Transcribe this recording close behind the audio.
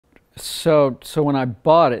So when I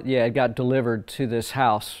bought it, yeah, it got delivered to this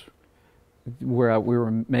house where we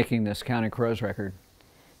were making this Counting Crows record.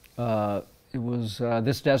 It was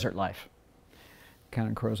This Desert Life,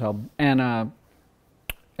 Counting Crows album, and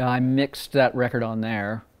I mixed that record on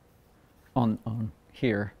there, on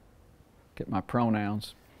here, get my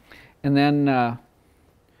pronouns, and then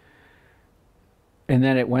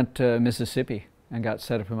it went to Mississippi and got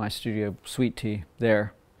set up in my studio, Sweet Tea,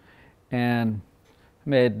 there, and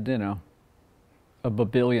made, you know, a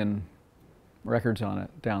babillion records on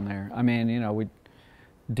it down there. I mean, you know, we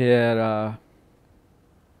did.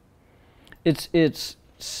 It's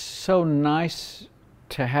so nice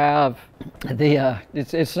to have the.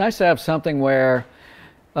 It's nice to have something where,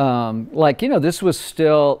 like, you know, this was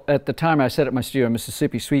still at the time I set up my studio in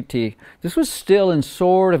Mississippi, Sweet Tea. This was still in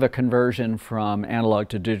sort of a conversion from analog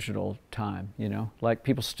to digital time. You know, like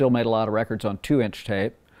people still made a lot of records on 2-inch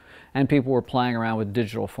tape, and people were playing around with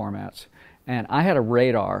digital formats. And I had a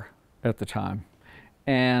radar at the time,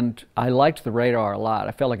 and I liked the radar a lot.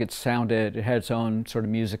 I felt like it sounded, it had its own sort of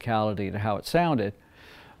musicality to how it sounded.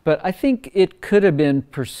 But I think it could have been,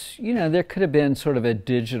 you know, there could have been sort of a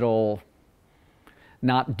digital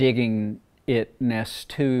not digging it-ness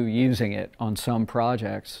to using it on some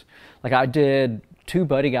projects. Like I did 2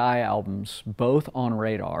 Buddy Guy albums, both on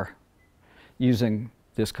radar, using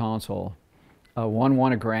this console. One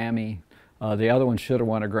won a Grammy. The other one should have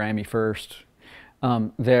won a Grammy first.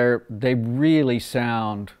 They really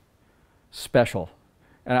sound special.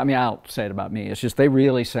 And I mean, I'll say it about me. It's just they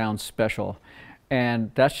really sound special. And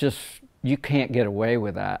that's just, you can't get away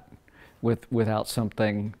with that without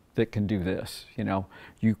something that can do this. You know,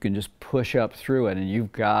 you can just push up through it and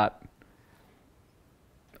you've got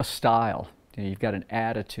a style. You know, you've got an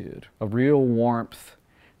attitude, a real warmth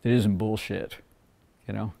that isn't bullshit,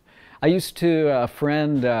 you know. I used to, a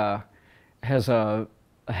friend had a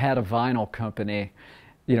vinyl company,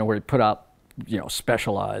 you know, where he put out, you know,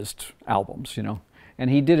 specialized albums, you know. And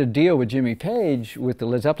he did a deal with Jimmy Page, with the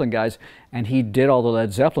Led Zeppelin guys, and he did all the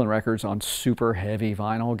Led Zeppelin records on super heavy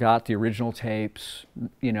vinyl, got the original tapes,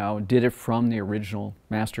 you know, did it from the original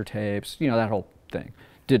master tapes, you know, that whole thing.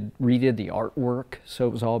 Redid the artwork, so it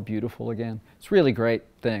was all beautiful again. It's a really great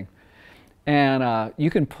thing. And you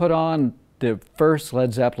can put on the first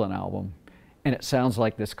Led Zeppelin album, and it sounds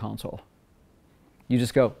like this console. You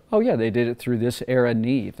just go, oh yeah, they did it through this era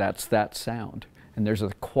Neve. That's that sound, and there's a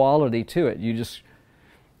quality to it. You just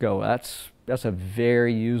go, that's a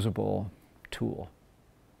very usable tool.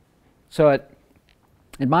 So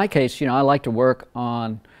in my case, you know, I like to work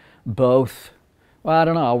on both. Well, I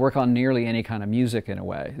don't know. I'll work on nearly any kind of music in a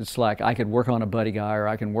way. It's like I could work on a Buddy Guy, or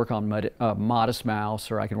I can work on Modest Mouse,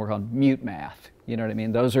 or I can work on Mute Math. You know what I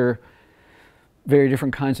mean? Those are very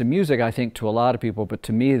different kinds of music, I think, to a lot of people, but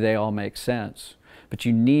to me, they all make sense. But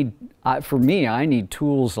you need, for me, I need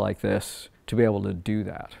tools like this to be able to do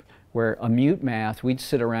that. Where a Mute Math, we'd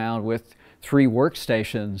sit around with 3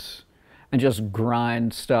 workstations and just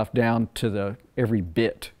grind stuff down to every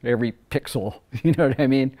bit, every pixel, you know what I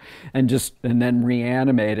mean? And then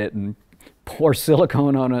reanimate it and pour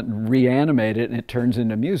silicone on it and reanimate it, and it turns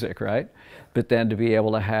into music, right? But then to be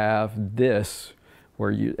able to have this,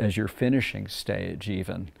 where you, as your finishing stage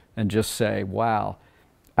even, and just say, wow,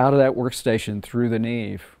 out of that workstation through the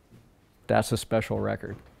Neve, that's a special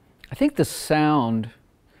record. I think the sound,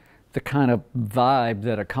 the kind of vibe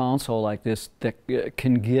that a console like this that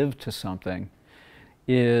can give to something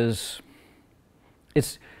is,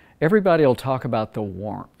 everybody will talk about the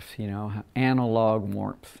warmth, you know, analog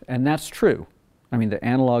warmth, and that's true. I mean, the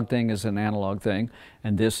analog thing is an analog thing,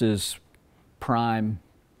 and this is prime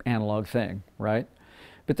analog thing, right?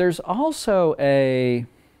 But there's also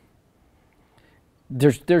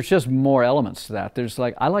there's just more elements to that. There's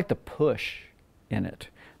like, I like the push in it.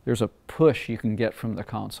 There's a push you can get from the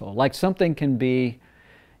console. Like something can be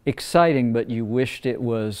exciting, but you wished it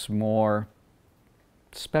was more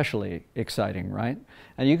specially exciting, right?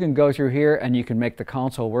 And you can go through here and you can make the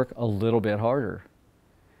console work a little bit harder.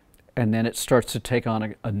 And then it starts to take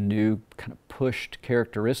on a new kind of pushed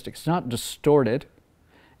characteristic. It's not distorted.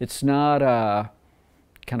 It's not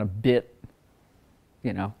kind of bit,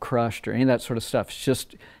 you know, crushed or any of that sort of stuff. It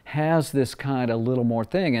just has this kind of little more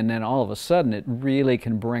thing, and then all of a sudden it really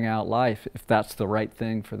can bring out life if that's the right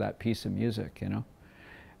thing for that piece of music, you know.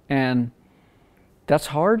 And that's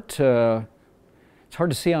hard to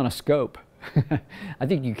see on a scope. I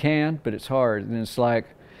think you can, but it's hard. And it's like,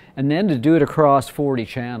 and then to do it across 40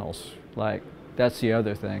 channels, like, that's the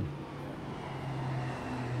other thing.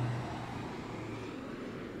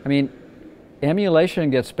 I mean,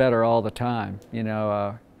 emulation gets better all the time. You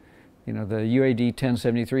know, the UAD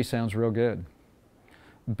 1073 sounds real good,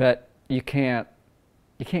 but you can't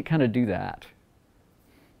kind of do that.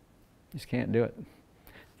 You just can't do it.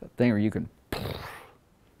 That thing where you can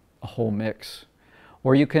a whole mix.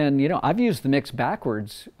 Or you can, you know, I've used the mix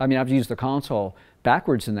backwards. I mean, I've used the console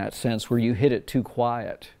backwards in that sense, where you hit it too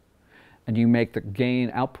quiet and you make the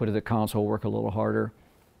gain output of the console work a little harder.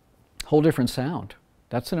 Whole different sound.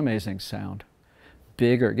 That's an amazing sound.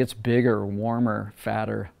 Bigger, it gets bigger, warmer,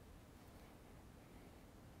 fatter.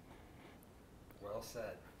 Well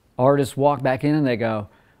said. Artists walk back in and they go,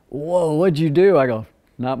 "Whoa, what'd you do?" I go,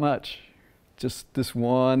 "Not much. Just this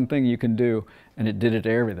one thing you can do," and it did it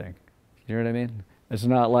to everything. You know what I mean? It's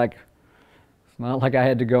not like I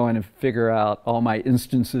had to go in and figure out all my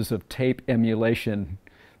instances of tape emulation,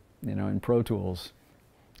 you know, in Pro Tools.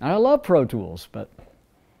 And I love Pro Tools, but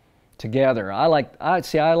together, I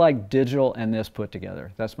like digital and this put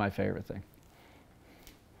together. That's my favorite thing.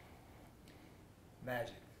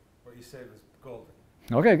 Magic. What you said was golden.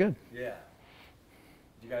 Okay, good. Yeah.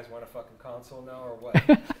 You guys want a fucking console now or what?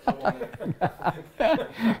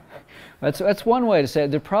 That's one way to say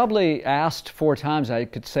it. They're probably asked 4 times. I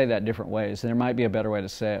could say that different ways. There might be a better way to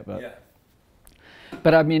say it, but yeah.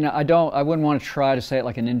 But I mean, I wouldn't want to try to say it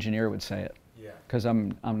like an engineer would say it. Yeah. Because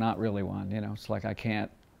I'm not really one. You know, it's like I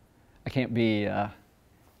can't be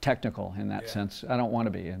technical in that sense. I don't want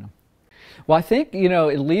to be. You know. Well, I think, you know,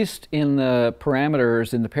 at least in the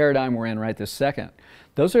parameters, in the paradigm we're in right this second,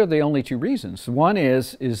 those are the only 2 reasons. One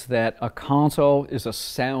is that a console is a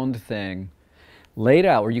sound thing laid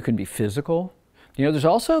out where you can be physical. You know, there's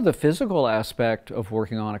also the physical aspect of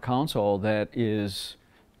working on a console that is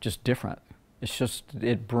just different. It's just,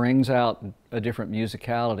 it brings out a different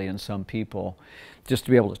musicality in some people. Just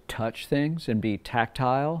to be able to touch things and be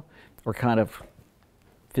tactile or kind of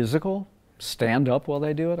physical, stand up while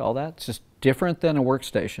they do it, all that. It's just different than a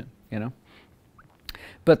workstation, you know.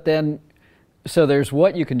 But then, so there's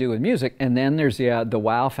what you can do with music, and then there's the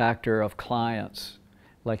wow factor of clients.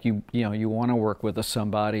 Like you know, you want to work with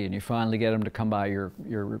somebody, and you finally get them to come by your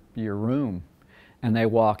room, and they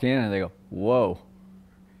walk in and they go, "Whoa,"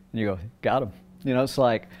 and you go, "Got them." You know, it's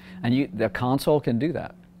like, and the console can do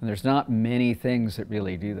that, and there's not many things that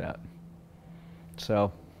really do that.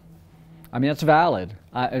 So, I mean, it's valid.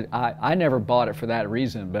 I never bought it for that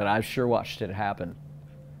reason, but I've sure watched it happen.